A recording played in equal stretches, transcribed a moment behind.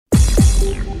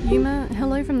Yuma.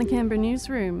 Hello from the Canberra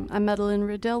newsroom. I'm Madeline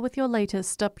Riddell with your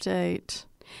latest update.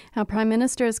 Our Prime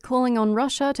Minister is calling on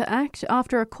Russia to act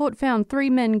after a court found 3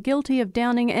 men guilty of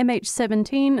downing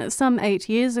MH17 some 8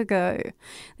 years ago.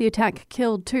 The attack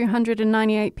killed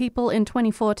 298 people in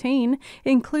 2014,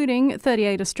 including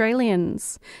 38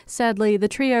 Australians. Sadly, the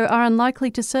trio are unlikely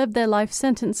to serve their life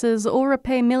sentences or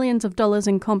repay millions of dollars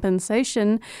in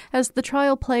compensation as the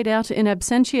trial played out in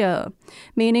absentia,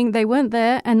 meaning they weren't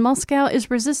there and Moscow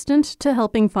is resistant to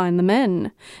helping find the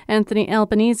men. Anthony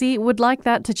Albanese would like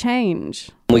that to change.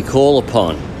 We call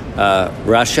upon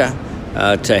Russia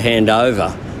to hand over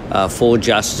for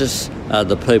justice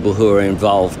the people who are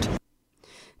involved.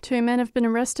 2 men have been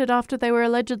arrested after they were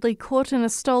allegedly caught in a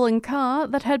stolen car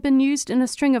that had been used in a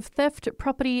string of theft,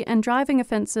 property and driving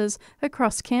offences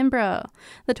across Canberra.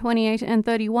 The 28 and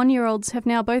 31-year-olds have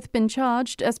now both been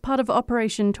charged as part of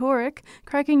Operation Taurus,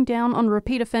 cracking down on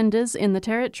repeat offenders in the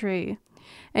Territory.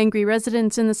 Angry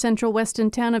residents in the central western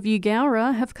town of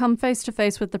Eugowra have come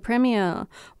face-to-face with the Premier.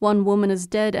 1 woman is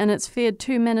dead and it's feared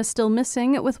 2 men are still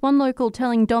missing, with one local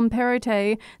telling Dom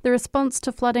Perrottet the response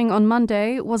to flooding on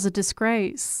Monday was a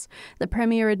disgrace. The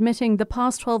Premier admitting the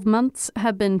past 12 months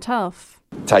have been tough.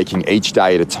 Taking each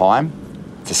day at a time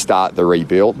to start the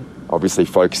rebuild, obviously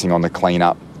focusing on the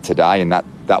clean-up today, and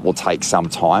that will take some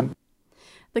time.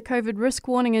 The COVID risk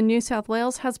warning in New South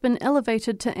Wales has been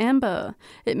elevated to amber.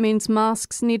 It means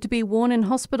masks need to be worn in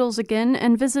hospitals again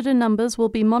and visitor numbers will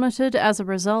be monitored as a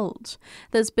result.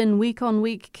 There's been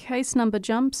week-on-week case number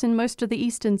jumps in most of the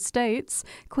eastern states.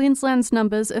 Queensland's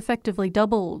numbers effectively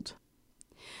doubled.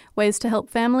 Ways to help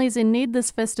families in need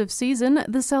this festive season.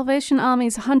 The Salvation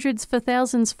Army's Hundreds for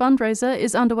Thousands fundraiser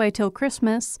is underway till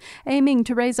Christmas, aiming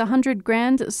to raise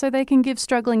 $100,000 so they can give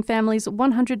struggling families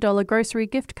 $100 grocery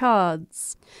gift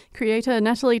cards. Creator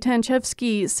Natalie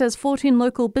Tanchevsky says 14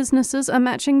 local businesses are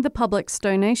matching the public's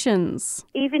donations.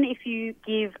 Even if you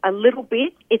give a little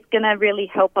bit, it's going to really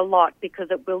help a lot because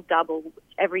it will double.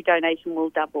 Every donation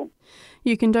will double.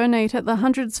 You can donate at the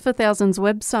Hundreds for Thousands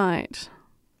website.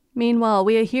 Meanwhile,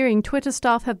 we are hearing Twitter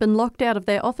staff have been locked out of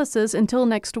their offices until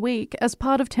next week as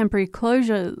part of temporary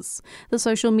closures. The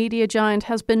social media giant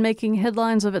has been making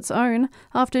headlines of its own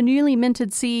after newly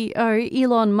minted CEO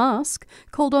Elon Musk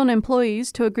called on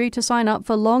employees to agree to sign up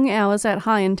for long hours at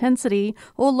high intensity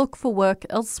or look for work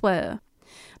elsewhere.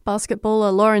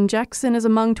 Basketballer Lauren Jackson is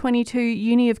among 22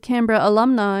 Uni of Canberra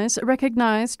alumni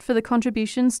recognised for the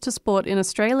contributions to sport in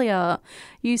Australia.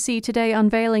 UC today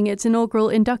unveiling its inaugural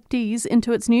inductees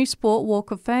into its new Sport Walk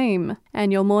of Fame.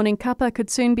 Annual morning cuppa could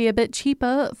soon be a bit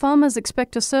cheaper. Farmers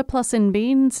expect a surplus in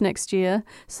beans next year,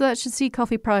 so that should see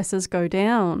coffee prices go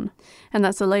down. And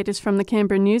that's the latest from the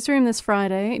Canberra newsroom this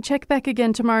Friday. Check back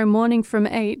again tomorrow morning from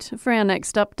 8 for our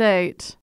next update.